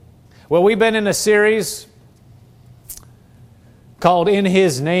Well, we've been in a series called In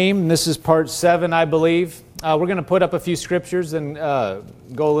His Name. This is part 7, I believe. We're going to put up a few scriptures and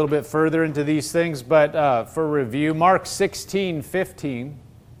go a little bit further into these things, but for review, Mark 16:15.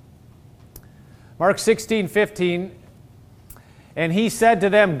 Mark 16:15, and he said to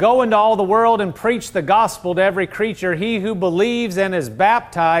them, "Go into all the world and preach the gospel to every creature. He who believes and is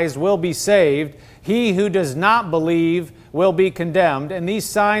baptized will be saved. He who does not believe will be condemned. And these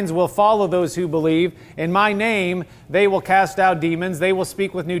signs will follow those who believe. In my name they will cast out demons. They will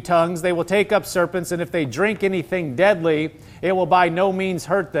speak with new tongues. They will take up serpents. And if they drink anything deadly, it will by no means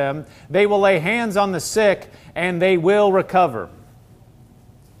hurt them. They will lay hands on the sick and they will recover."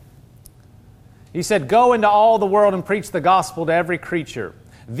 He said, "Go into all the world and preach the gospel to every creature.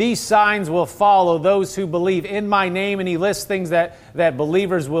 These signs will follow those who believe in my name." And he lists things that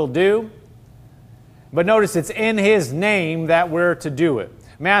believers will do. But notice it's in His name that we're to do it.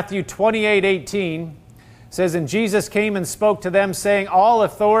 Matthew 28:18 says, "And Jesus came and spoke to them, saying, All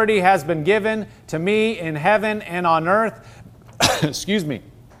authority has been given to me in heaven and on earth." Excuse me.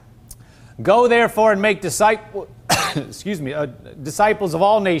 "Go therefore and make disciples of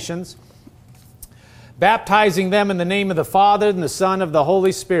all nations, baptizing them in the name of the Father and the Son and of the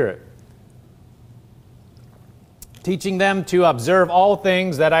Holy Spirit, teaching them to observe all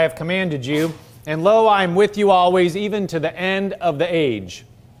things that I have commanded you. And lo, I am with you always, even to the end of the age."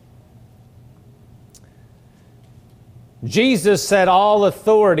 Jesus said, "All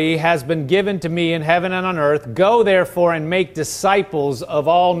authority has been given to me in heaven and on earth. Go therefore and make disciples of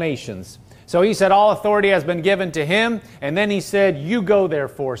all nations." So he said all authority has been given to him, and then he said, "You go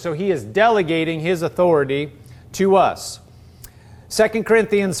therefore." So he is delegating his authority to us. 2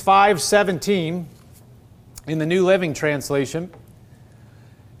 Corinthians 5:17 in the New Living Translation.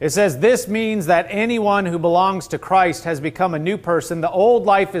 It says, "This means that anyone who belongs to Christ has become a new person. The old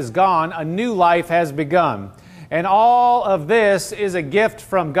life is gone, a new life has begun. And all of this is a gift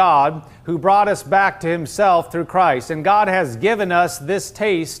from God, who brought us back to Himself through Christ. And God has given us this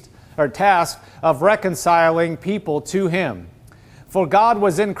task of reconciling people to Him. For God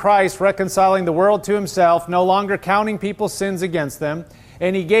was in Christ reconciling the world to Himself, no longer counting people's sins against them.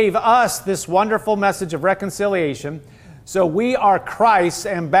 And He gave us this wonderful message of reconciliation. So we are Christ's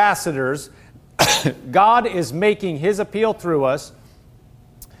ambassadors." God is making His appeal through us.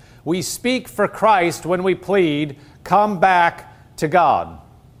 We speak for Christ when we plead, "Come back to God."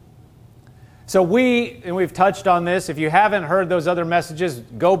 So we've touched on this. If you haven't heard those other messages,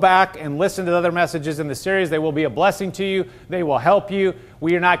 go back and listen to the other messages in the series. They will be a blessing to you. They will help you.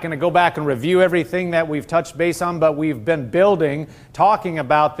 We are not going to go back and review everything that we've touched base on, but we've been building, talking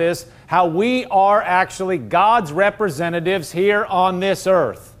about this, how we are actually God's representatives here on this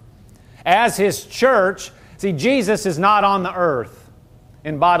earth. As His church, see, Jesus is not on the earth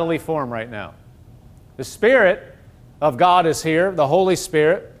in bodily form right now. The Spirit of God is here, the Holy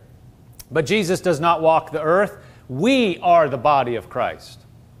Spirit. But Jesus does not walk the earth. We are the body of Christ.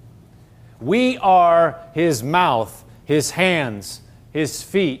 We are His mouth, His hands, His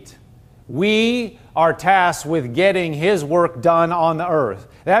feet. We are tasked with getting His work done on the earth.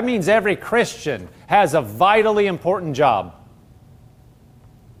 That means every Christian has a vitally important job.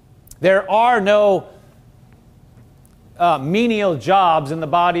 There are no menial jobs in the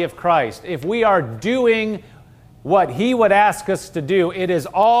body of Christ. If we are doing what He would ask us to do, it is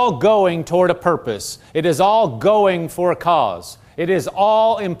all going toward a purpose. It is all going for a cause. It is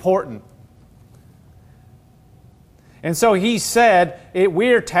all important. And so He said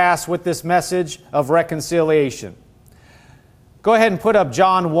we're tasked with this message of reconciliation. Go ahead and put up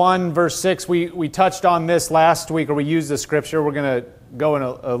John 1, verse 6. We touched on this last week, or we used the scripture. We're going to go in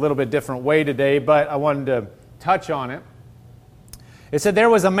a little bit different way today, but I wanted to touch on it. It said,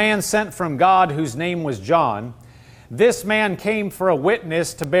 "There was a man sent from God whose name was John. This man came for a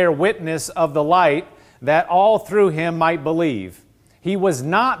witness, to bear witness of the light, that all through him might believe. He was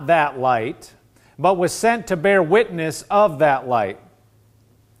not that light, but was sent to bear witness of that light.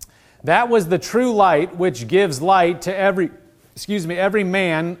 That was the true light, which gives light to every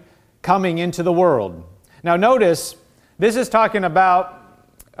man coming into the world." Now notice, this is talking about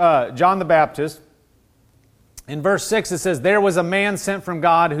John the Baptist. In verse 6 it says, "There was a man sent from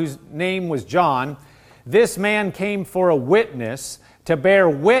God whose name was John. This man came for a witness, to bear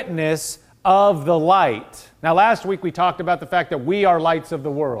witness of the light." Now last week we talked about the fact that we are lights of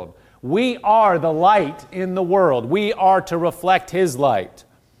the world. We are the light in the world. We are to reflect His light.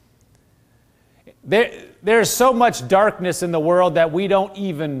 There's so much darkness in the world that we don't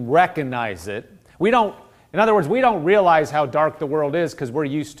even recognize it. In other words, we don't realize how dark the world is because we're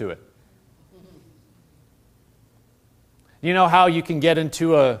used to it. You know how you can get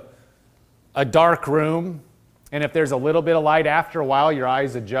into a dark room, and if there's a little bit of light after a while, your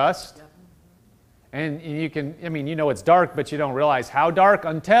eyes adjust. And you can, you know it's dark, but you don't realize how dark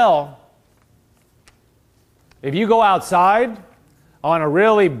until if you go outside on a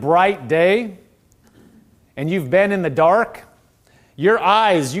really bright day and you've been in the dark, your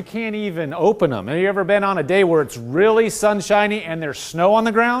eyes, you can't even open them. Have you ever been on a day where it's really sunshiny and there's snow on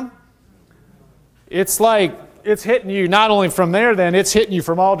the ground? It's like it's hitting you not only from there, then it's hitting you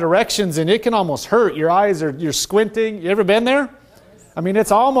from all directions, and it can almost hurt. Your eyes you're squinting. You ever been there?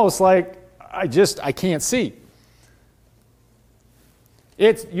 It's almost like I can't see.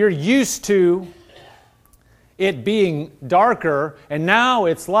 You're used to it being darker, and now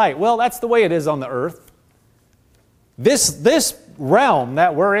it's light. Well, that's the way it is on the earth. This realm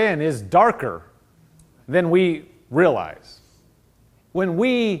that we're in is darker than we realize. When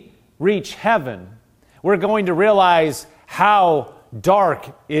we reach heaven, we're going to realize how dark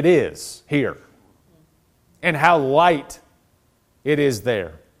it is here and how light it is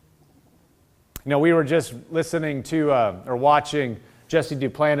there. We were just listening to or watching Jesse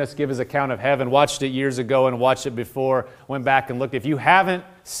Duplantis give his account of heaven. Watched it years ago and watched it before. Went back and looked. If you haven't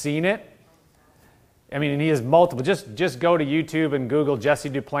seen it, and he has multiple. Just go to YouTube and Google Jesse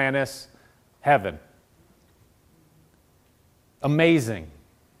Duplantis heaven. Amazing.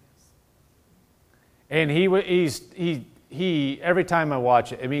 And he every time I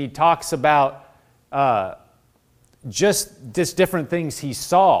watch it, he talks about just different things he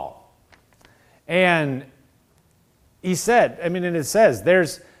saw. And he said, and it says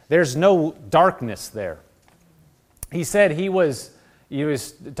there's no darkness there. He said he was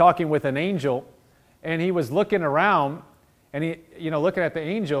talking with an angel, and he was looking around, and he looking at the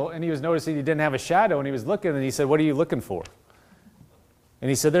angel, and he was noticing he didn't have a shadow, and he was looking, and he said, "What are you looking for?" And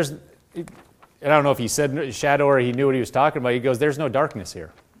he said, I don't know if he said shadow or he knew what he was talking about. He goes, "There's no darkness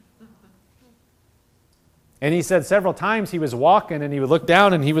here." And he said several times he was walking and he would look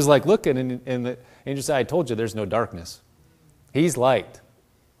down and he was like looking, and the angel said, "I told you there's no darkness. He's light.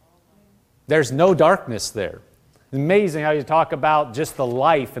 There's no darkness there." It's amazing how you talk about just the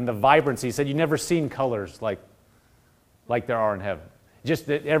life and the vibrancy. He said, "You've never seen colors like there are in heaven. Just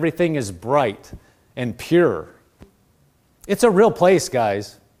that everything is bright and pure." It's a real place,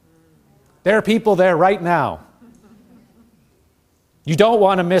 guys. There are people there right now. You don't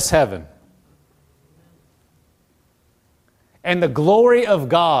want to miss heaven. And the glory of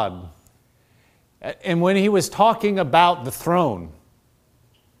God. And when he was talking about the throne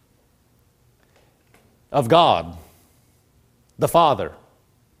of God, the Father,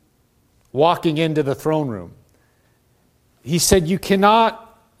 walking into the throne room, he said, you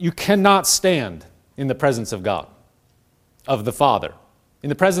cannot stand in the presence of God, of the Father. In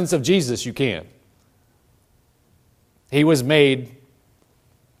the presence of Jesus, you can. He was made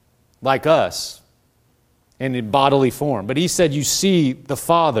like us and in bodily form. But he said you see the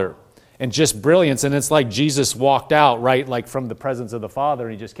Father and just brilliance, and it's like Jesus walked out, right, like from the presence of the Father,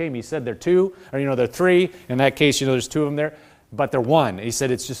 and he just came. He said they're two, or they're three. In that case, there's two of them there, but they're one. He said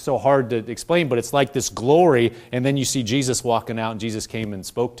it's just so hard to explain, but it's like this glory, and then you see Jesus walking out, and Jesus came and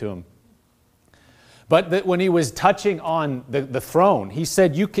spoke to him. But when he was touching on the throne, he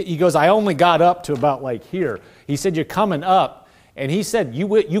said, he goes, "I only got up to about like here." He said, "You're coming up." And he said,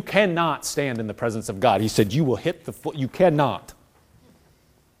 you cannot stand in the presence of God. He said, "You will hit the foot. You cannot."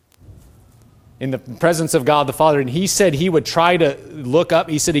 In the presence of God the Father. And he said he would try to look up.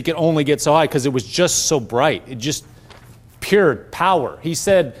 He said he could only get so high because it was just so bright. It just pure power. He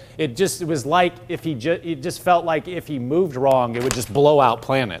said it was like it just felt like if he moved wrong, it would just blow out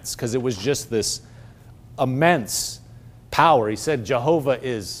planets because it was just this immense power. He said Jehovah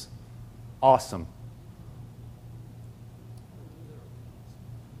is awesome.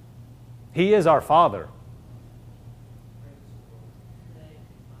 He is our Father.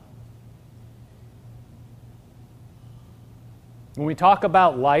 When we talk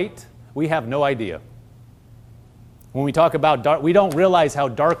about light, we have no idea. When we talk about dark, we don't realize how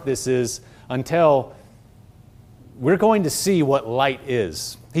dark this is until we're going to see what light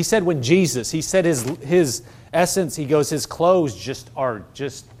is. He said when Jesus, he said his essence, he goes, his clothes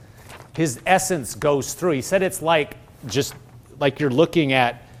his essence goes through. He said it's like you're looking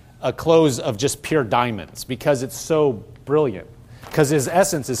at a clothes of just pure diamonds because it's so brilliant. Because his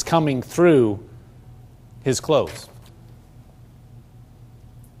essence is coming through his clothes.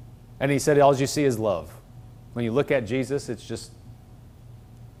 And he said all you see is love. When you look at Jesus, it's just,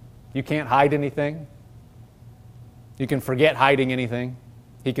 you can't hide anything. You can forget hiding anything.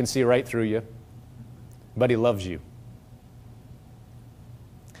 He can see right through you. But he loves you.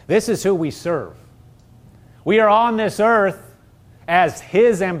 This is who we serve. We are on this earth as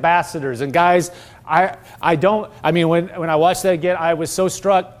His ambassadors. And guys, when I watched that again, I was so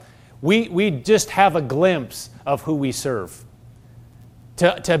struck. We just have a glimpse of who we serve.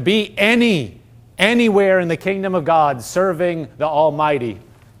 To be anywhere in the kingdom of God serving the Almighty.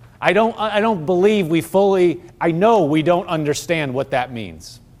 I don't believe I know we don't understand what that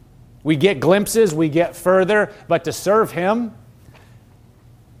means. We get glimpses, we get further, but to serve Him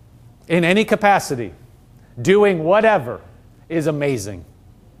in any capacity, doing whatever, is amazing.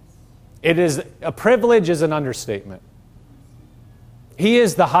 It is a privilege, is an understatement. He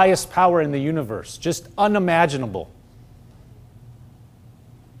is the highest power in the universe, just unimaginable.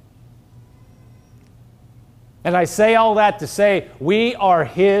 And I say all that to say we are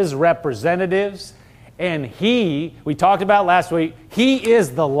His representatives, and we talked about last week, He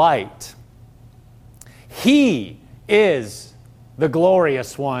is the light. He is the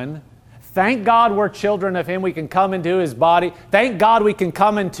glorious one. Thank God we're children of Him. We can come into His body. Thank God we can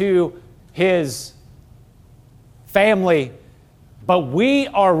come into His family. But we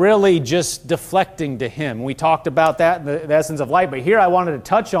are really just deflecting to Him. We talked about that, the essence of light. But here I wanted to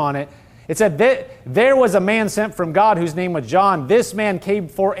touch on it. It said that there was a man sent from God whose name was John. This man came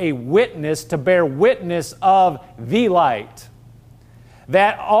for a witness, to bear witness of the light,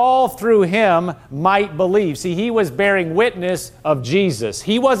 that all through him might believe. See, he was bearing witness of Jesus.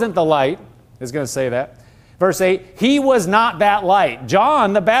 He wasn't the light. It's going to say that. Verse 8, he was not that light.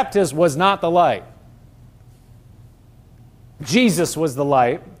 John the Baptist was not the light. Jesus was the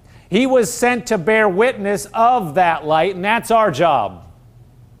light. He was sent to bear witness of that light, and that's our job.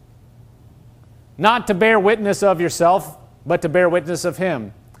 Not to bear witness of yourself, but to bear witness of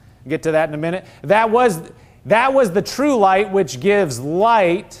Him. We'll get to that in a minute. That was the true light, which gives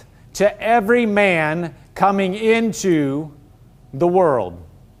light to every man coming into the world.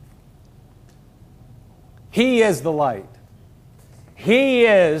 He is the light. He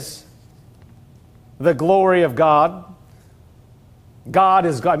is the glory of God. God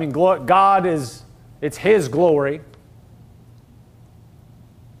is, it's His glory.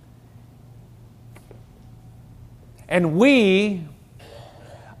 And we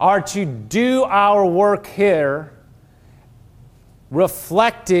are to do our work here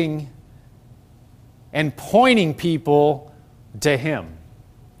reflecting and pointing people to Him,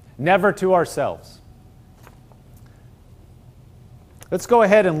 never to ourselves. Let's go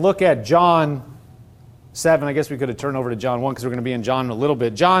ahead and look at John 7. I guess we could have turned over to John 1 because we're going to be in John in a little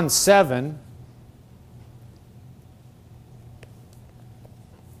bit. John 7.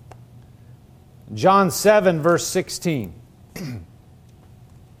 John 7, verse 16.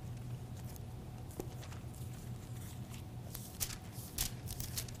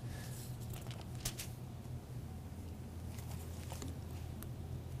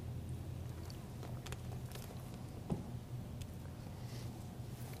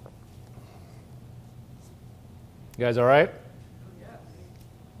 You guys all right?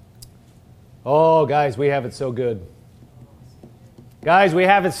 Oh, guys, we have it so good. Guys, we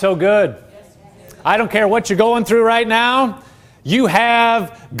have it so good. I don't care what you're going through right now. You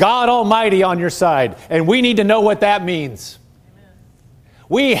have God Almighty on your side, and we need to know what that means.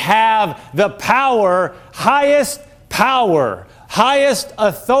 We have the highest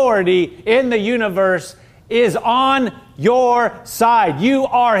authority in the universe is on your side. You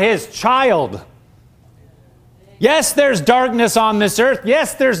are His child. Yes, there's darkness on this earth.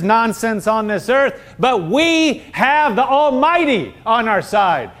 Yes, there's nonsense on this earth. But we have the Almighty on our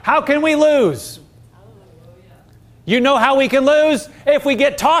side. How can we lose? You know how we can lose? If we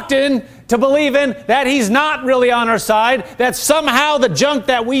get talked into believing that He's not really on our side, that somehow the junk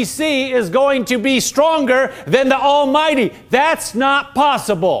that we see is going to be stronger than the Almighty. That's not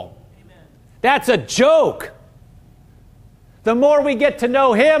possible. Amen. That's a joke. The more we get to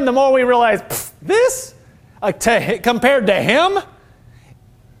know Him, the more we realize, this, compared to Him,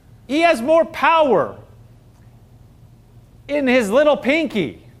 He has more power in His little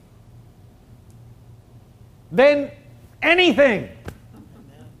pinky than anything.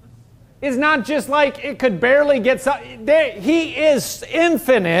 It's not just like it could barely get some. He is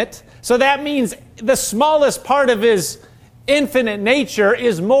infinite, so that means the smallest part of His infinite nature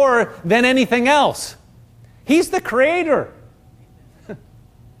is more than anything else. He's the Creator.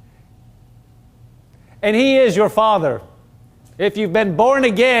 And He is your Father. If you've been born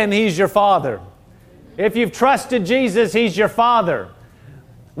again, He's your Father. If you've trusted Jesus, He's your Father.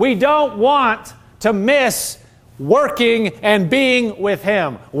 We don't want to miss working and being with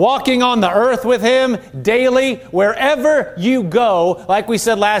Him, walking on the earth with Him daily. Wherever you go, like we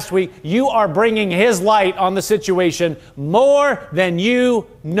said last week, you are bringing His light on the situation more than you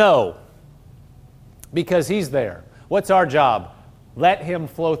know, because He's there. What's our job? let Him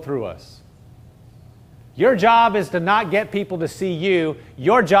flow through us. Your job is to not get people to see you.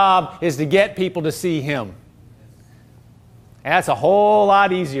 Your job is to get people to see Him. And that's a whole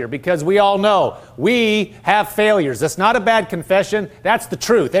lot easier because we all know we have failures. That's not a bad confession. That's the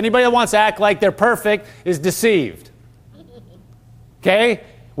truth. Anybody that wants to act like they're perfect is deceived. Okay?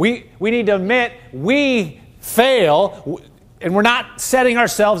 We need to admit we fail, and we're not setting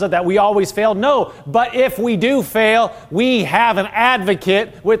ourselves up that we always fail. No, but if we do fail, we have an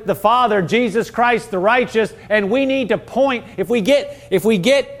advocate with the Father, Jesus Christ the righteous, and we need to point. If we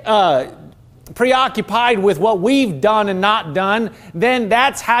get preoccupied with what we've done and not done, then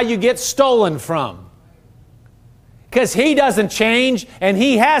that's how you get stolen from. Because He doesn't change and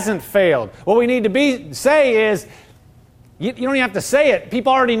He hasn't failed. What we need to say is, you don't even have to say it.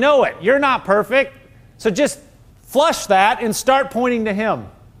 People already know it. You're not perfect. So just flush that and start pointing to Him.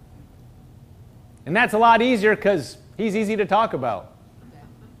 And that's a lot easier because He's easy to talk about.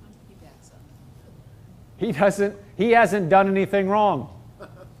 He hasn't done anything wrong.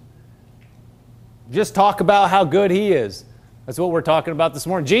 Just talk about how good He is. That's what we're talking about this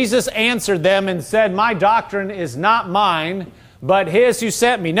morning. Jesus answered them and said, "My doctrine is not mine, but His who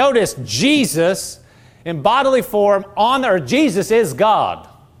sent me." Notice, Jesus in bodily form on the earth. Jesus is God.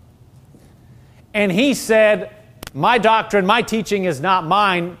 And He said, "My doctrine, my teaching is not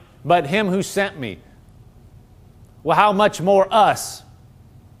mine, but Him who sent me." Well, how much more us?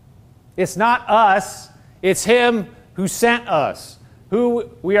 It's not us, it's Him who sent us, who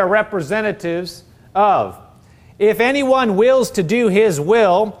we are representatives of. If anyone wills to do His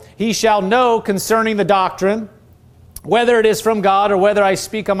will, he shall know concerning the doctrine, whether it is from God or whether I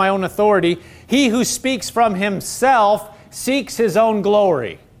speak on my own authority. He who speaks from himself seeks his own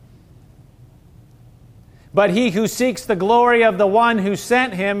glory. But he who seeks the glory of the one who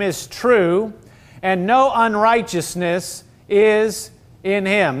sent him is true, and no unrighteousness is in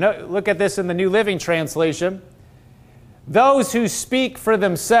him. Look at this in the New Living Translation. Those who speak for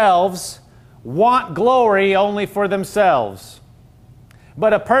themselves want glory only for themselves.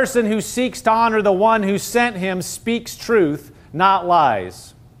 But a person who seeks to honor the one who sent him speaks truth, not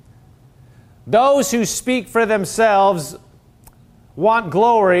lies. Those who speak for themselves want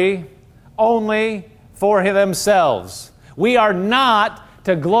glory only for themselves. We are not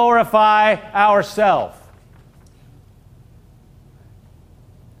to glorify ourselves.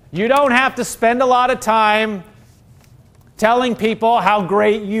 You don't have to spend a lot of time telling people how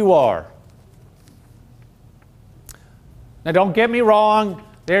great you are. Now, don't get me wrong.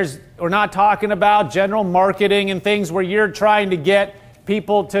 We're not talking about general marketing and things where you're trying to get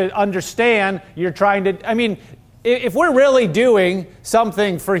people to understand. If we're really doing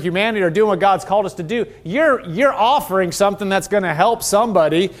something for humanity or doing what God's called us to do, you're offering something that's going to help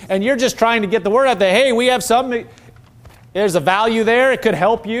somebody, and you're just trying to get the word out there. Hey, we have something. There's a value there. It could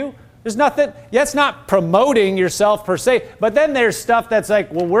help you. There's nothing. That's not promoting yourself per se. But then there's stuff that's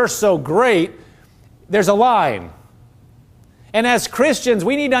like, well, we're so great. There's a line. And as Christians,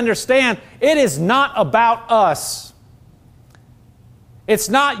 we need to understand it is not about us. It's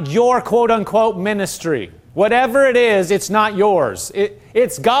not your quote-unquote ministry. Whatever it is, it's not yours.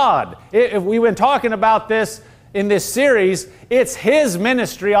 It's God. If we've been talking about this in this series, it's His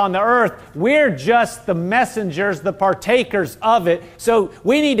ministry on the earth. We're just the messengers, the partakers of it. So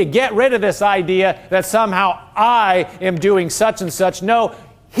we need to get rid of this idea that somehow I am doing such and such. No,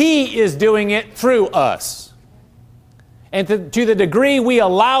 He is doing it through us. And to the degree we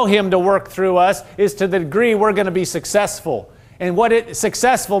allow Him to work through us is to the degree we're going to be successful. And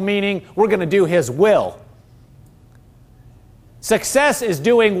successful meaning we're going to do His will. Success is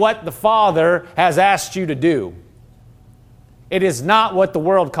doing what the Father has asked you to do. It is not what the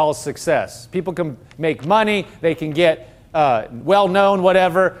world calls success. People can make money, they can get well-known,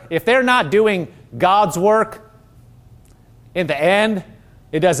 whatever. If they're not doing God's work, in the end,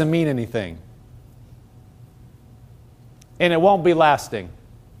 it doesn't mean anything. And it won't be lasting.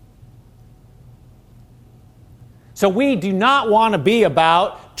 So we do not want to be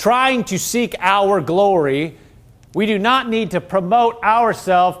about trying to seek our glory. We do not need to promote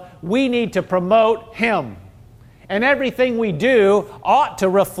ourselves. We need to promote Him. And everything we do ought to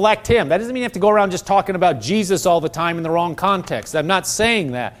reflect Him. That doesn't mean you have to go around just talking about Jesus all the time in the wrong context. I'm not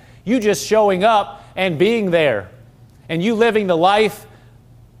saying that. You just showing up and being there. And you living the life,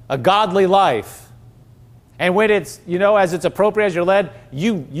 a godly life. And when it's, as it's appropriate, as you're led,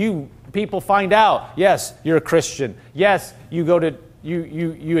 you people find out, yes, you're a Christian. Yes, you go to,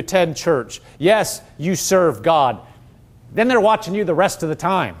 you attend church. Yes, you serve God. Then they're watching you the rest of the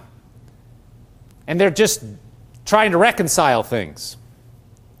time. And they're just trying to reconcile things.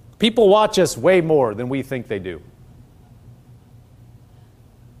 People watch us way more than we think they do.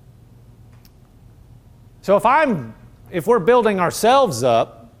 So if we're building ourselves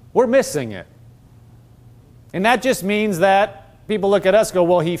up, we're missing it. And that just means that people look at us and go,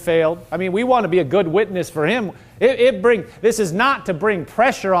 well, he failed. I mean, we want to be a good witness for him. This is not to bring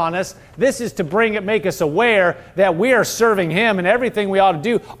pressure on us. This is to make us aware that we are serving him, and everything we ought to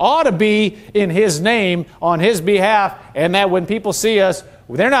do ought to be in his name, on his behalf, and that when people see us,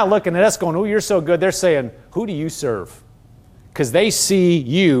 they're not looking at us going, oh, you're so good. They're saying, who do you serve? Because they see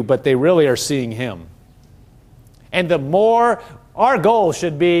you, but they really are seeing him. And the more, our goal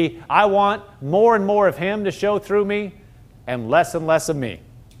should be, I want more and more of him to show through me and less of me.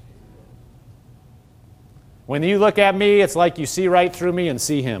 When you look at me, it's like you see right through me and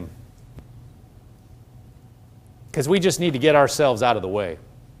see him. Because we just need to get ourselves out of the way.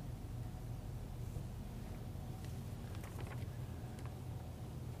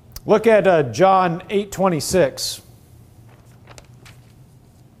 Look at John 8:26.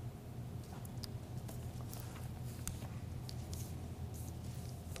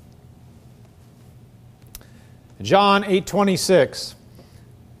 John 8:26.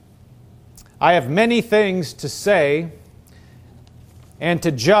 I have many things to say and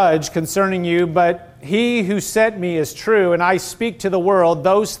to judge concerning you, but he who sent me is true, and I speak to the world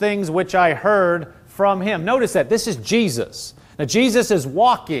those things which I heard from him. Notice that this is Jesus. Now, Jesus is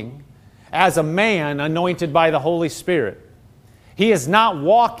walking as a man anointed by the Holy Spirit. He is not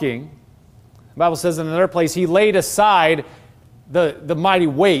walking, the Bible says in another place, he laid aside the mighty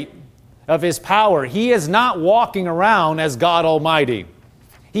weight of his power. He is not walking around as God Almighty.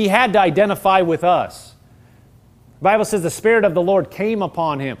 He had to identify with us. The Bible says the Spirit of the Lord came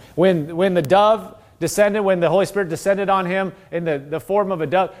upon him. When the dove descended, when the Holy Spirit descended on him in the form of a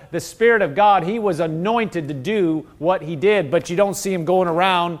dove, the Spirit of God, he was anointed to do what he did, but you don't see him going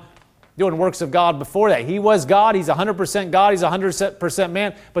around doing works of God before that. He was God. He's 100% God. He's 100%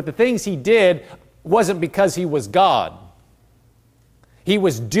 man. But the things he did wasn't because he was God. He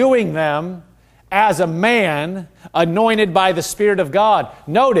was doing them as a man anointed by the Spirit of God.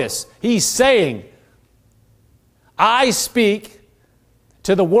 Notice, he's saying, I speak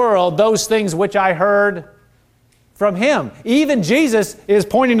to the world those things which I heard from him. Even Jesus is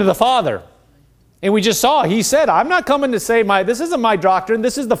pointing to the Father. And we just saw, he said, I'm not coming to say this isn't my doctrine,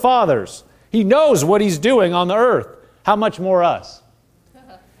 this is the Father's. He knows what he's doing on the earth. How much more us?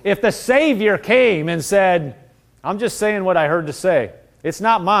 If the Savior came and said, I'm just saying what I heard to say. It's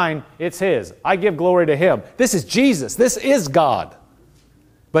not mine, it's his. I give glory to him. This is Jesus. This is God.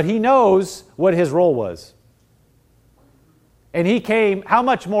 But he knows what his role was. And he came, how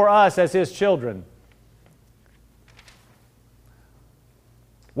much more us as his children?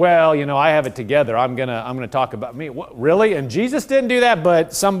 Well, I have it together. I'm gonna talk about me. What, really? And Jesus didn't do that,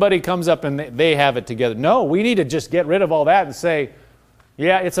 but somebody comes up and they have it together. No, we need to just get rid of all that and say,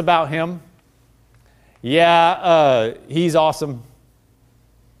 yeah, it's about him. Yeah, he's awesome.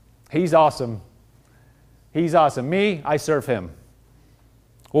 He's awesome. He's awesome. Me, I serve him.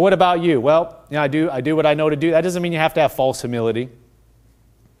 Well, what about you? Well, I do what I know to do. That doesn't mean you have to have false humility.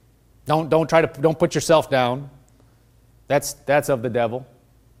 Don't put yourself down. That's of the devil.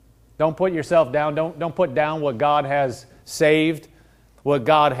 Don't put yourself down. Don't put down what God has saved, what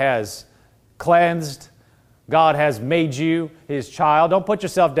God has cleansed. God has made you his child. Don't put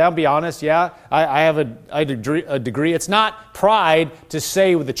yourself down. Be honest. Yeah, I have a degree. It's not pride to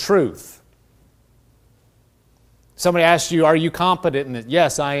say the truth. Somebody asks you, are you competent in it?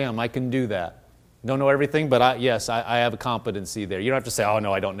 Yes, I am. I can do that. Don't know everything, but I have a competency there. You don't have to say, oh,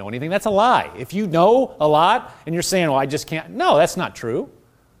 no, I don't know anything. That's a lie. If you know a lot and you're saying, well, I just can't. No, that's not true.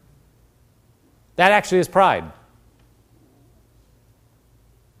 That actually is pride.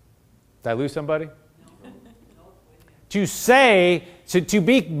 Did I lose somebody? To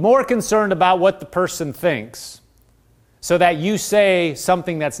be more concerned about what the person thinks so that you say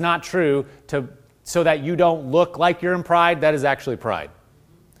something that's not true so that you don't look like you're in pride, that is actually pride.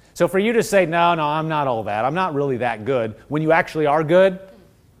 So for you to say, no, I'm not all that, I'm not really that good, when you actually are good,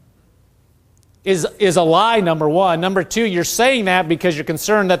 is a lie, number one. Number two, you're saying that because you're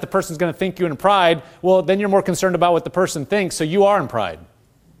concerned that the person's going to think you're in pride. Well, then you're more concerned about what the person thinks, so you are in pride.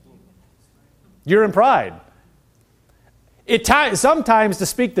 You're in pride. Sometimes to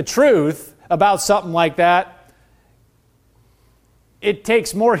speak the truth about something like that, it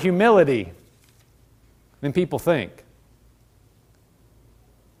takes more humility than people think.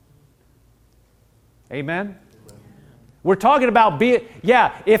 Amen? We're talking about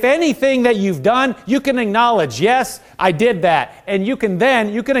if anything that you've done, you can acknowledge, yes, I did that. And you can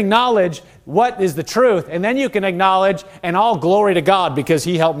acknowledge what is the truth, and then you can acknowledge, and all glory to God because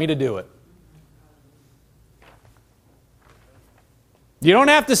he helped me to do it. You don't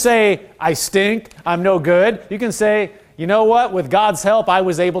have to say, I stink, I'm no good. You can say, you know what? With God's help, I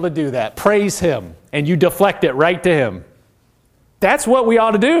was able to do that. Praise Him. And you deflect it right to Him. That's what we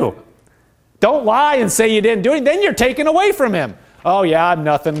ought to do. Don't lie and say you didn't do it. Then you're taken away from Him. Oh, yeah, I'm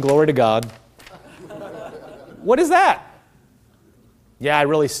nothing. Glory to God. What is that? Yeah, I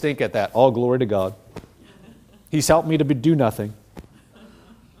really stink at that. All glory to God. He's helped me to do nothing.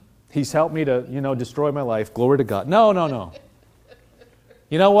 He's helped me to, destroy my life. Glory to God. No.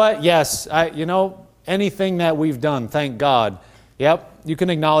 You know what? Yes, anything that we've done, thank God. Yep, you can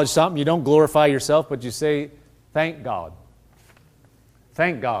acknowledge something. You don't glorify yourself, but you say, thank God.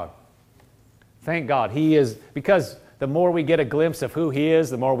 Thank God. Thank God. He is, because the more we get a glimpse of who He is,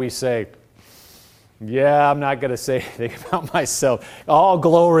 the more we say, yeah, I'm not going to say anything about myself. All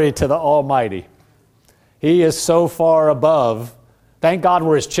glory to the Almighty. He is so far above. Thank God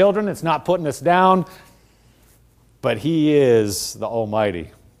we're His children. It's not putting us down. But He is the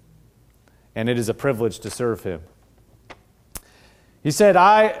Almighty. And it is a privilege to serve Him. He said,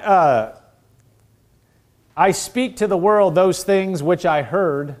 I speak to the world those things which I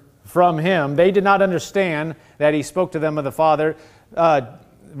heard from Him. They did not understand that He spoke to them of the Father.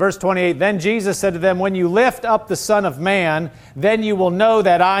 Verse 28, then Jesus said to them, when you lift up the Son of Man, then you will know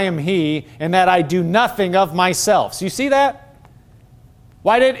that I am He, and that I do nothing of myself. So you see that?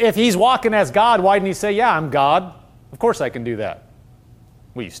 If He's walking as God, why didn't He say, yeah, I'm God? Of course I can do that.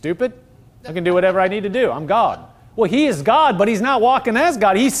 Were you stupid? I can do whatever I need to do. I'm God. Well, He is God, but He's not walking as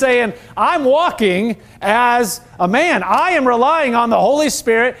God. He's saying, I'm walking as a man. I am relying on the Holy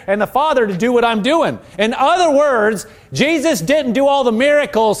Spirit and the Father to do what I'm doing. In other words, Jesus didn't do all the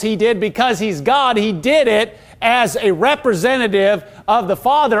miracles He did because He's God. He did it as a representative of the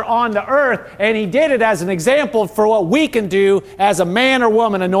Father on the earth, and He did it as an example for what we can do as a man or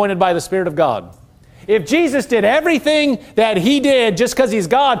woman anointed by the Spirit of God. If Jesus did everything that He did just because He's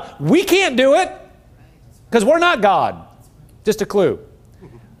God, we can't do it because we're not God. Just a clue.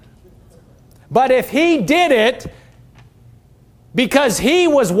 But if He did it because He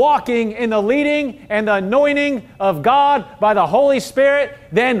was walking in the leading and the anointing of God by the Holy Spirit,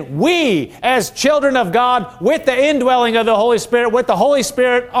 then we, as children of God, with the indwelling of the Holy Spirit, with the Holy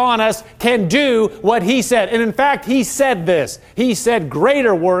Spirit on us, can do what He said. And in fact, He said this. He said,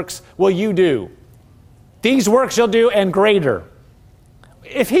 greater works will you do. These works you'll do, and greater.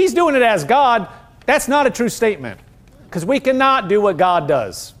 If He's doing it as God, that's not a true statement. Because we cannot do what God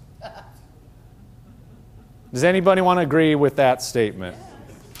does. Does anybody want to agree with that statement?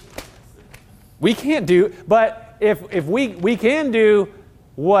 We can't do, but if we can do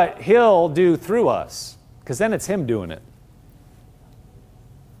what He'll do through us, because then it's Him doing it.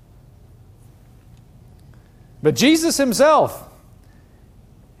 But Jesus Himself,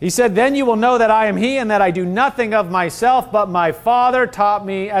 He said, then you will know that I am He, and that I do nothing of myself, but my Father taught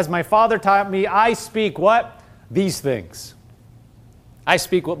me, as my Father taught me, I speak what? These things. I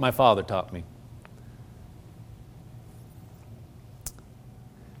speak what my Father taught me.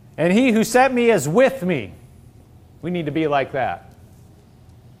 And He who sent me is with me. We need to be like that.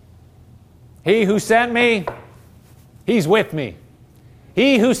 He who sent me, He's with me.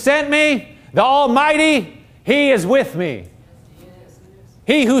 He who sent me, the Almighty, He is with me.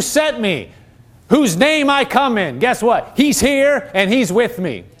 He who sent me, whose name I come in, guess what? He's here and He's with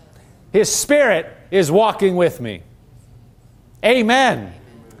me. His Spirit is walking with me. Amen.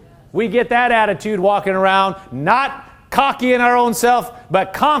 We get that attitude walking around, not cocky in our own self,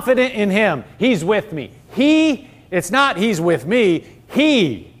 but confident in Him. He's with me. It's not He's with me,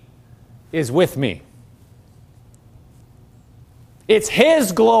 He is with me. It's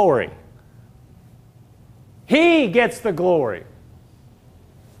His glory. He gets the glory.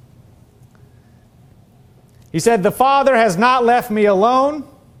 He said, the Father has not left me alone,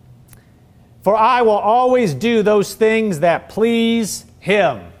 for I will always do those things that please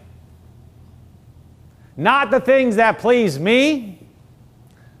Him. Not the things that please me,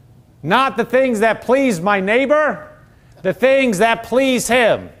 not the things that please my neighbor, the things that please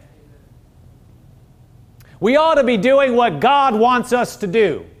Him. We ought to be doing what God wants us to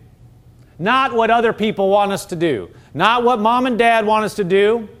do, not what other people want us to do, not what mom and dad want us to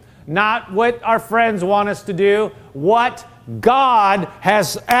do, not what our friends want us to do, what God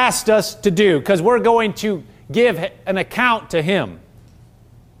has asked us to do, because we're going to give an account to Him.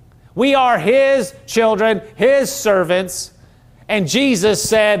 We are His children, His servants, and Jesus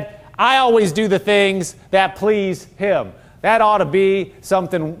said, I always do the things that please Him. That ought to be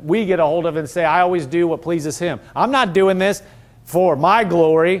something we get a hold of and say, I always do what pleases Him. I'm not doing this for my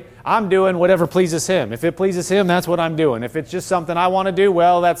glory. I'm doing whatever pleases Him. If it pleases Him, that's what I'm doing. If it's just something I want to do,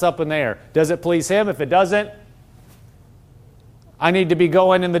 well, that's up in there. Does it please Him? If it doesn't, I need to be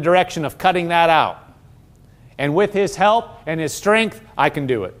going in the direction of cutting that out. And with His help and His strength, I can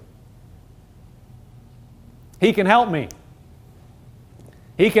do it. He can help me.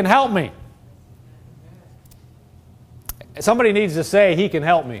 He can help me. Somebody needs to say, He can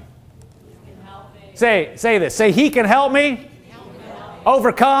help me. Say this. Say, He can help me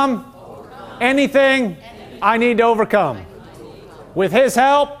overcome anything I need to overcome. With His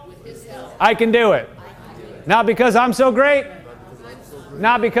help, I can do it. Not because I'm so great,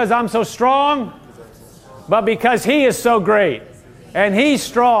 not because I'm so strong, but because He is so great and He's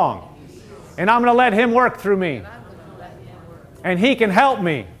strong. And I'm going to let Him work through me. And He can help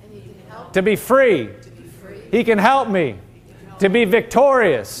me to be free. He can help me to be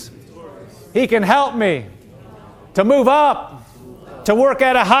victorious. He can help me to move up, to work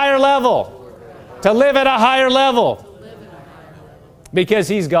at a higher level, to live at a higher level. Because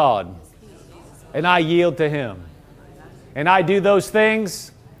He's God. And I yield to Him. And I do those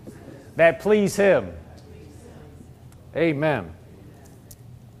things that please Him. Amen.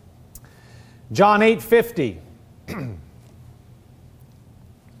 John 8:50.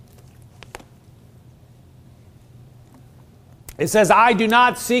 It says, I do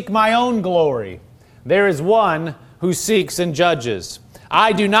not seek my own glory. There is one who seeks and judges.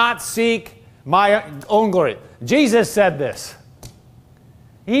 I do not seek my own glory. Jesus said this.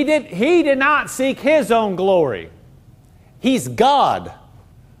 He did not seek His own glory. He's God.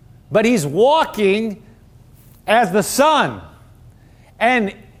 But He's walking as the Son.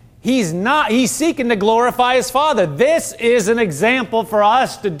 And He's seeking to glorify His Father. This is an example for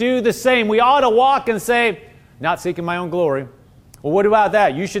us to do the same. We ought to walk and say, not seeking my own glory. Well, what about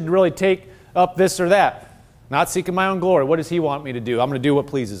that? You should really take up this or that. Not seeking my own glory. What does He want me to do? I'm going to do what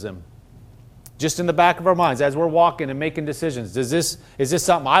pleases Him. Just in the back of our minds, as we're walking and making decisions, is this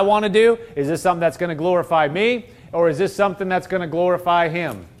something I want to do? Is this something that's going to glorify me? Or is this something that's going to glorify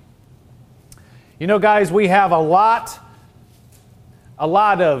Him? You know, guys, we have a lot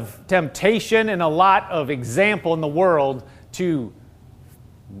of temptation and a lot of example in the world to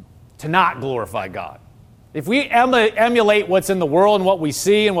not glorify God. If we emulate what's in the world and what we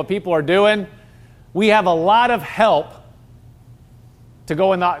see and what people are doing, we have a lot of help to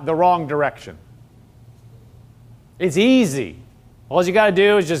go in the wrong direction. It's easy. All you got to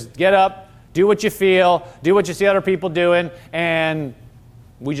do is just get up, do what you feel, do what you see other people doing, and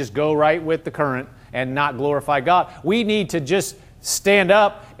we just go right with the current and not glorify God. We need to just stand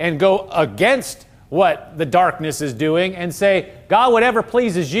up and go against what the darkness is doing and say, God, whatever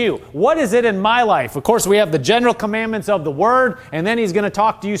pleases you. What is it in my life? Of course, we have the general commandments of the Word, and then He's going to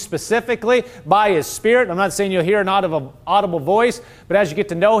talk to you specifically by His Spirit. I'm not saying you'll hear an audible voice, but as you get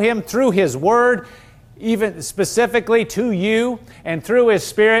to know Him through His Word, even specifically to you and through His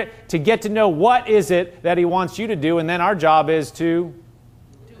Spirit, to get to know what is it that He wants you to do, and then our job is to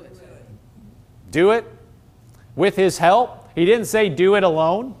do it with His help. He didn't say do it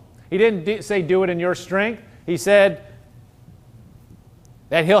alone. He didn't say do it in your strength. He said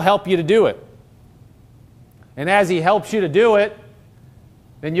that He'll help you to do it. And as He helps you to do it,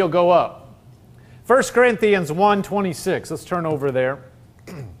 then you'll go up. 1 Corinthians 1:26. Let's turn over there.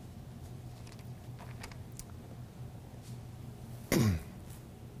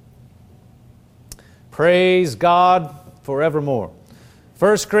 Praise God forevermore.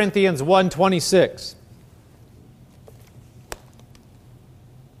 1 Corinthians 1:26.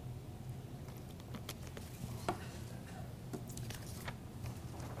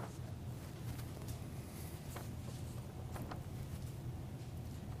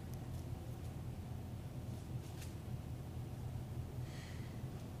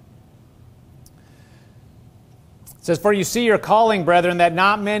 It says, for you see your calling, brethren, that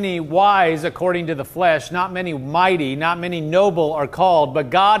not many wise according to the flesh, not many mighty, not many noble are called, but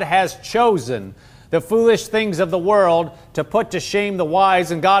God has chosen the foolish things of the world to put to shame the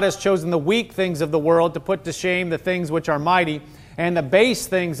wise, and God has chosen the weak things of the world to put to shame the things which are mighty, and the base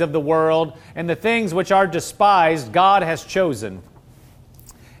things of the world, and the things which are despised, God has chosen.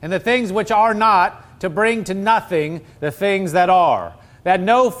 And the things which are not, to bring to nothing the things that are, that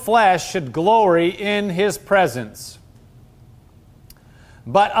no flesh should glory in His presence.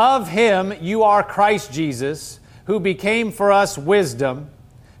 But of Him you are Christ Jesus, who became for us wisdom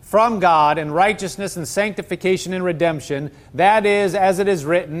from God and righteousness and sanctification and redemption. That is, as it is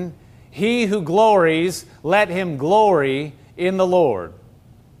written, He who glories, let him glory in the Lord.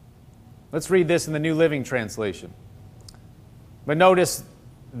 Let's read this in the New Living Translation. But notice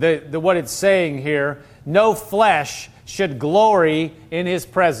what it's saying here. No flesh should glory in His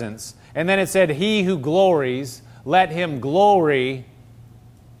presence. And then it said, He who glories, let him glory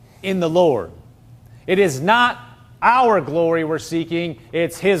in the Lord. It is not our glory we're seeking,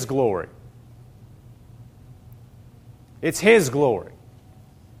 it's His glory. It's His glory.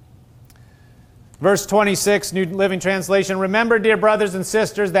 Verse 26, New Living Translation, remember, dear brothers and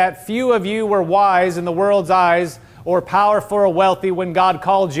sisters, that few of you were wise in the world's eyes or powerful or wealthy when God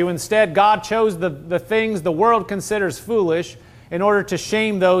called you. Instead, God chose the things the world considers foolish in order to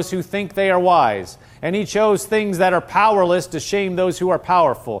shame those who think they are wise. And He chose things that are powerless to shame those who are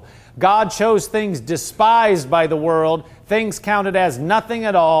powerful. God chose things despised by the world, things counted as nothing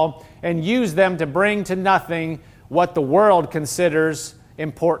at all, and used them to bring to nothing what the world considers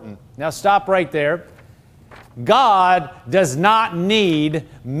important. Now stop right there. God does not need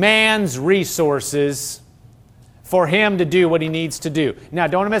man's resources for Him to do what He needs to do. Now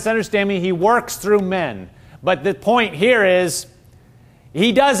don't misunderstand me. He works through men. But the point here is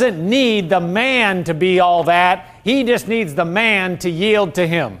He doesn't need the man to be all that. He just needs the man to yield to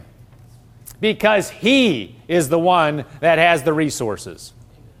Him. Because He is the one that has the resources.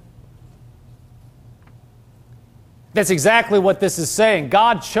 That's exactly what this is saying.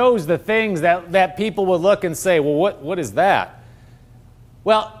 God chose the things that people would look and say, well, what is that?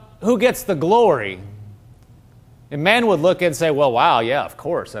 Well, who gets the glory? And men would look and say, well, wow, yeah, of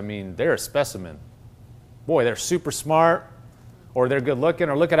course. I mean, they're a specimen. Boy, they're super smart, or they're good looking,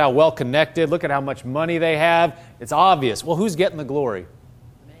 or look at how well connected, look at how much money they have. It's obvious. Well, who's getting the glory?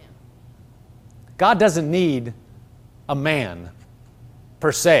 Man. God doesn't need a man,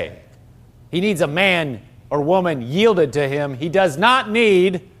 per se. He needs a man or woman yielded to Him. He does not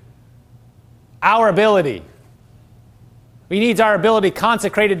need our ability. He needs our ability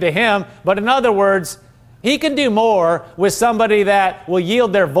consecrated to Him. But in other words, He can do more with somebody that will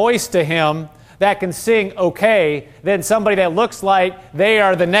yield their voice to Him, that can sing okay, than somebody that looks like they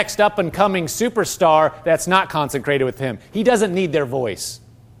are the next up-and-coming superstar that's not consecrated with Him. He doesn't need their voice.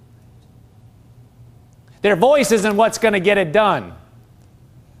 Their voice isn't what's going to get it done.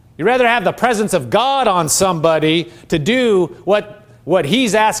 You'd rather have the presence of God on somebody to do what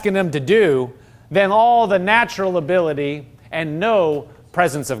He's asking them to do than all the natural ability and no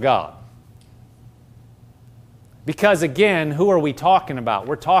presence of God. Because again, who are we talking about?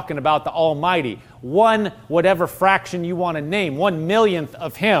 We're talking about the Almighty. One, whatever fraction you want to name, 1/1,000,000th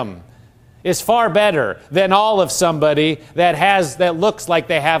of Him is far better than all of somebody that looks like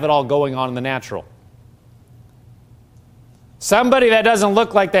they have it all going on in the natural. Somebody that doesn't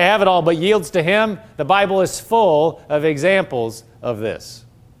look like they have it all but yields to Him, the Bible is full of examples of this.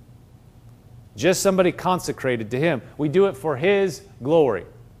 Just somebody consecrated to Him. We do it for His glory.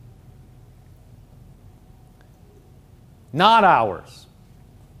 Not ours.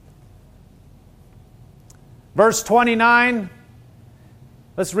 Verse 29.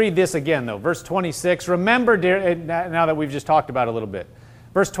 Let's read this again, though. Verse 26. Remember, dear, now that we've just talked about it a little bit.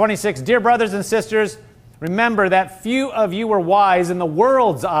 Verse 26. Dear brothers and sisters, remember that few of you were wise in the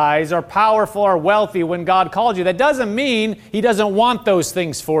world's eyes, or powerful or wealthy when God called you. That doesn't mean He doesn't want those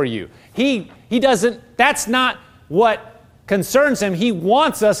things for you. He doesn't, that's not what concerns Him. He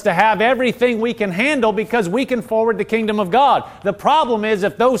wants us to have everything we can handle because we can forward the kingdom of God. The problem is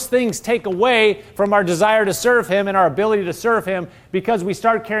if those things take away from our desire to serve Him and our ability to serve Him because we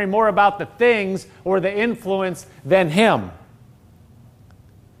start caring more about the things or the influence than Him.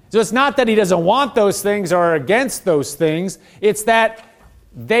 So it's not that He doesn't want those things or are against those things. It's that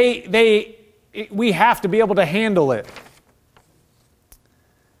we have to be able to handle it.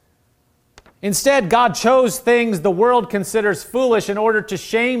 Instead, God chose things the world considers foolish in order to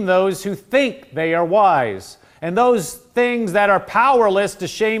shame those who think they are wise, and those things that are powerless to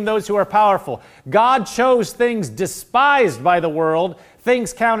shame those who are powerful. God chose things despised by the world,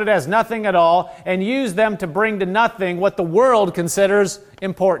 things counted as nothing at all, and used them to bring to nothing what the world considers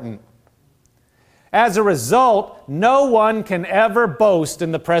important. As a result, no one can ever boast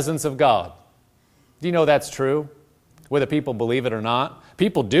in the presence of God. Do you know that's true? Whether people believe it or not.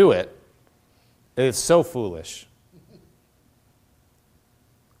 People do it. It's so foolish.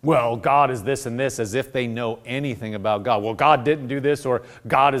 Well, God is this and this, as if they know anything about God. Well, God didn't do this, or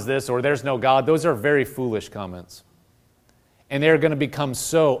God is this, or there's no God. Those are very foolish comments. And they're going to become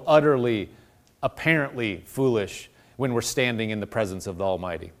so utterly, apparently foolish when we're standing in the presence of the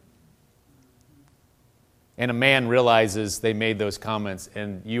Almighty. And a man realizes they made those comments,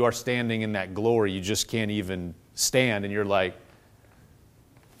 and you are standing in that glory. You just can't even stand, and you're like,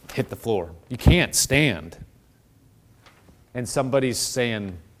 hit the floor. You can't stand. And somebody's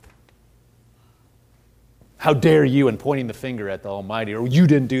saying, how dare you, and pointing the finger at the Almighty, or you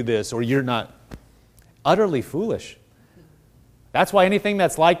didn't do this, or you're not. Utterly foolish. That's why anything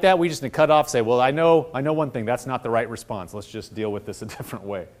that's like that, we just need to cut off, say, well, I know one thing, that's not the right response. Let's just deal with this a different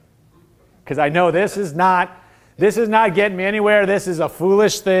way. Because I know this is not This is not getting me anywhere. This is a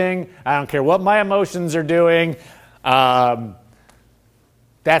foolish thing. I don't care what my emotions are doing. That's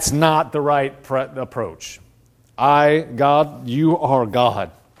not the right approach. God, you are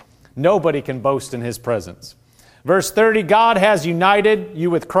God. Nobody can boast in His presence. Verse 30, God has united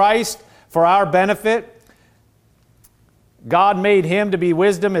you with Christ for our benefit. God made Him to be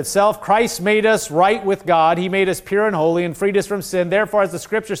wisdom itself. Christ made us right with God. He made us pure and holy and freed us from sin. Therefore, as the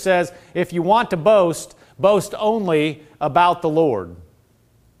Scripture says, if you want to boast, boast only about the Lord.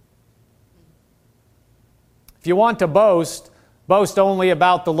 If you want to boast, boast only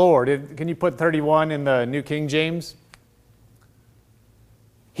about the Lord. Can you put 31 in the New King James?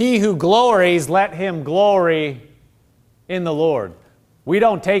 He who glories, let him glory in the Lord. We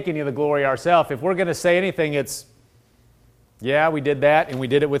don't take any of the glory ourselves. If we're going to say anything, it's, yeah, we did that, and we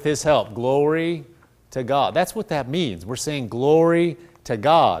did it with His help. Glory to God. That's what that means. We're saying glory to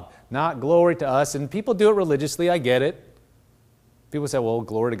God, not glory to us. And people do it religiously, I get it. People say, well,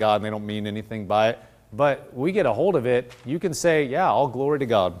 glory to God, and they don't mean anything by it. But we get a hold of it, you can say, yeah, all glory to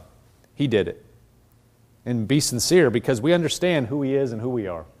God. He did it. And be sincere, because we understand who He is and who we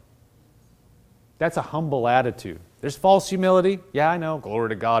are. That's a humble attitude. There's false humility. Yeah, I know, glory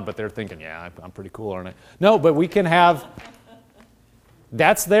to God, but they're thinking, yeah, I'm pretty cool, aren't I? No, but we can have...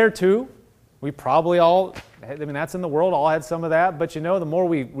 That's there too. We probably all, that's in the world, all had some of that. But the more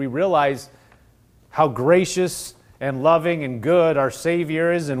we realize how gracious and loving and good our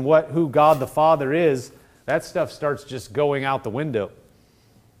Savior is and who God the Father is, that stuff starts just going out the window.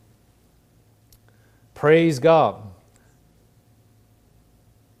 Praise God.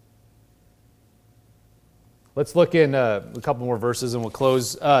 Let's look in a couple more verses and we'll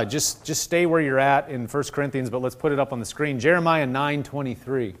close. Just stay where you're at in 1 Corinthians, but let's put it up on the screen. Jeremiah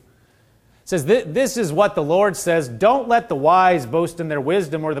 9:23. It says, this is what the Lord says, don't let the wise boast in their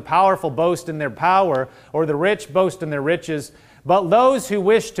wisdom, or the powerful boast in their power, or the rich boast in their riches. But those who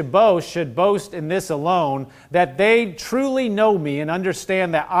wish to boast should boast in this alone, that they truly know me and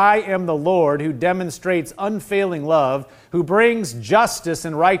understand that I am the Lord, who demonstrates unfailing love, who brings justice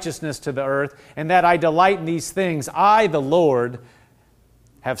and righteousness to the earth, and that I delight in these things. I, the Lord,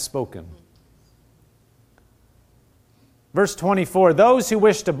 have spoken. Verse 24, those who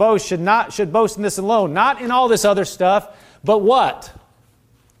wish to boast should boast in this alone, not in all this other stuff, but what?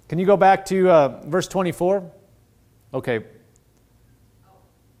 Can you go back to verse 24? Okay.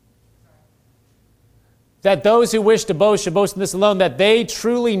 That those who wish to boast should boast in this alone, that they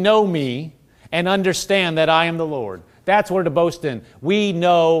truly know me and understand that I am the Lord. That's where to boast in. We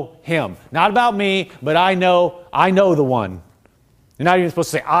know Him. Not about me, but I know the one. You're not even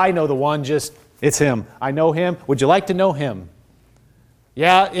supposed to say, I know the one, just, it's Him. I know Him. Would you like to know Him?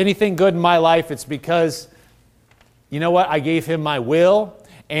 Yeah, anything good in my life, it's because, you know what, I gave Him my will,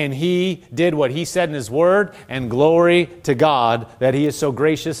 and He did what He said in His Word, and glory to God that He is so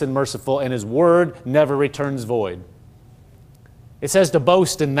gracious and merciful, and His Word never returns void. It says to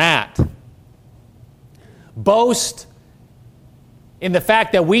boast in that. Boast in the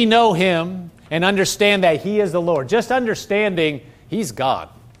fact that we know Him and understand that He is the Lord. Just understanding He's God.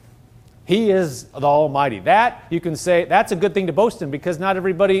 He is the Almighty. That, you can say, that's a good thing to boast in, because not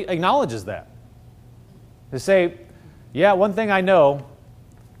everybody acknowledges that. To say, yeah, one thing I know,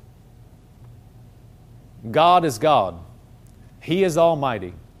 God is God. He is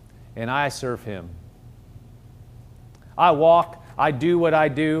Almighty, and I serve Him. I do what I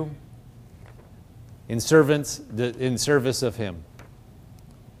do in service of Him.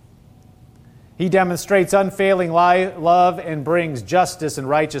 He demonstrates unfailing love and brings justice and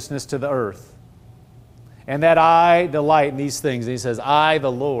righteousness to the earth. And that I delight in these things. And He says, I,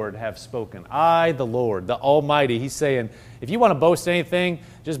 the Lord, have spoken. I, the Lord, the Almighty. He's saying, if you want to boast anything,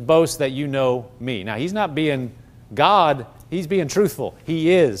 just boast that you know me. Now, He's not being God. He's being truthful.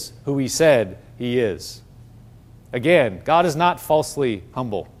 He is who He said He is. Again, God is not falsely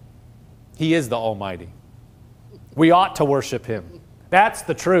humble. He is the Almighty. We ought to worship Him. That's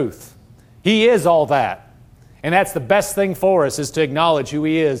the truth. He is all that. And that's the best thing for us, is to acknowledge who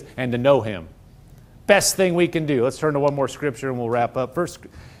He is and to know Him. Best thing we can do. Let's turn to one more scripture and we'll wrap up. 1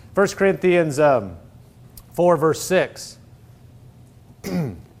 Corinthians 4, verse 6.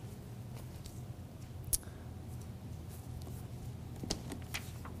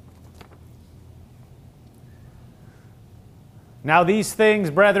 Now these things,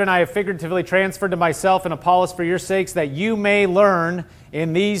 brethren, I have figuratively transferred to myself and Apollos for your sakes, that you may learn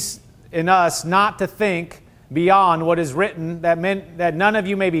in us not to think beyond what is written, that none of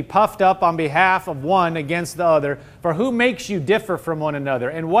you may be puffed up on behalf of one against the other. For who makes you differ from one another?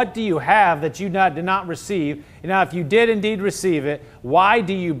 And what do you have that you did not receive? Now, if you did indeed receive it, why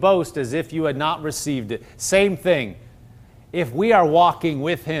do you boast as if you had not received it? Same thing. If we are walking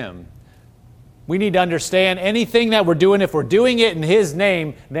with Him, we need to understand anything that we're doing, if we're doing it in His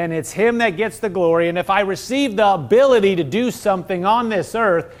name, then it's Him that gets the glory. And if I receive the ability to do something on this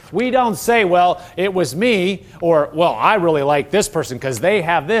earth, we don't say, well, it was me, or, well, I really like this person because they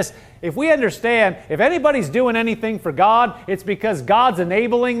have this. If we understand, if anybody's doing anything for God, it's because God's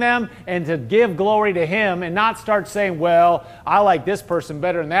enabling them and to give glory to Him, and not start saying, well, I like this person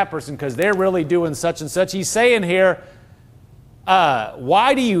better than that person because they're really doing such and such. He's saying here,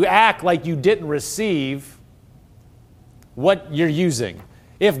 why do you act like you didn't receive what you're using?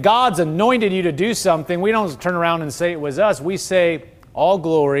 If God's anointed you to do something, we don't turn around and say it was us. We say, all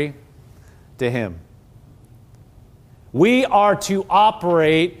glory to Him. We are to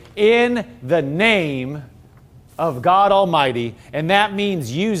operate in the name of God Almighty, and that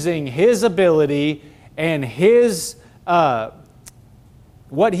means using His ability and His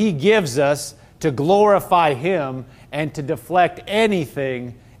what He gives us to glorify Him and to deflect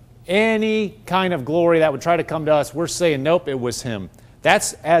anything, any kind of glory that would try to come to us. We're saying, nope, it was Him.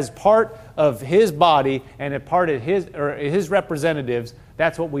 That's as part of His body and a part of His representatives.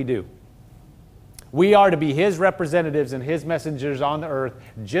 That's what we do. We are to be His representatives and His messengers on the earth,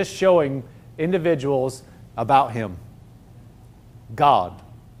 just showing individuals about Him. God.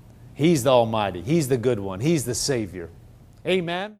 He's the Almighty. He's the good one. He's the Savior. Amen.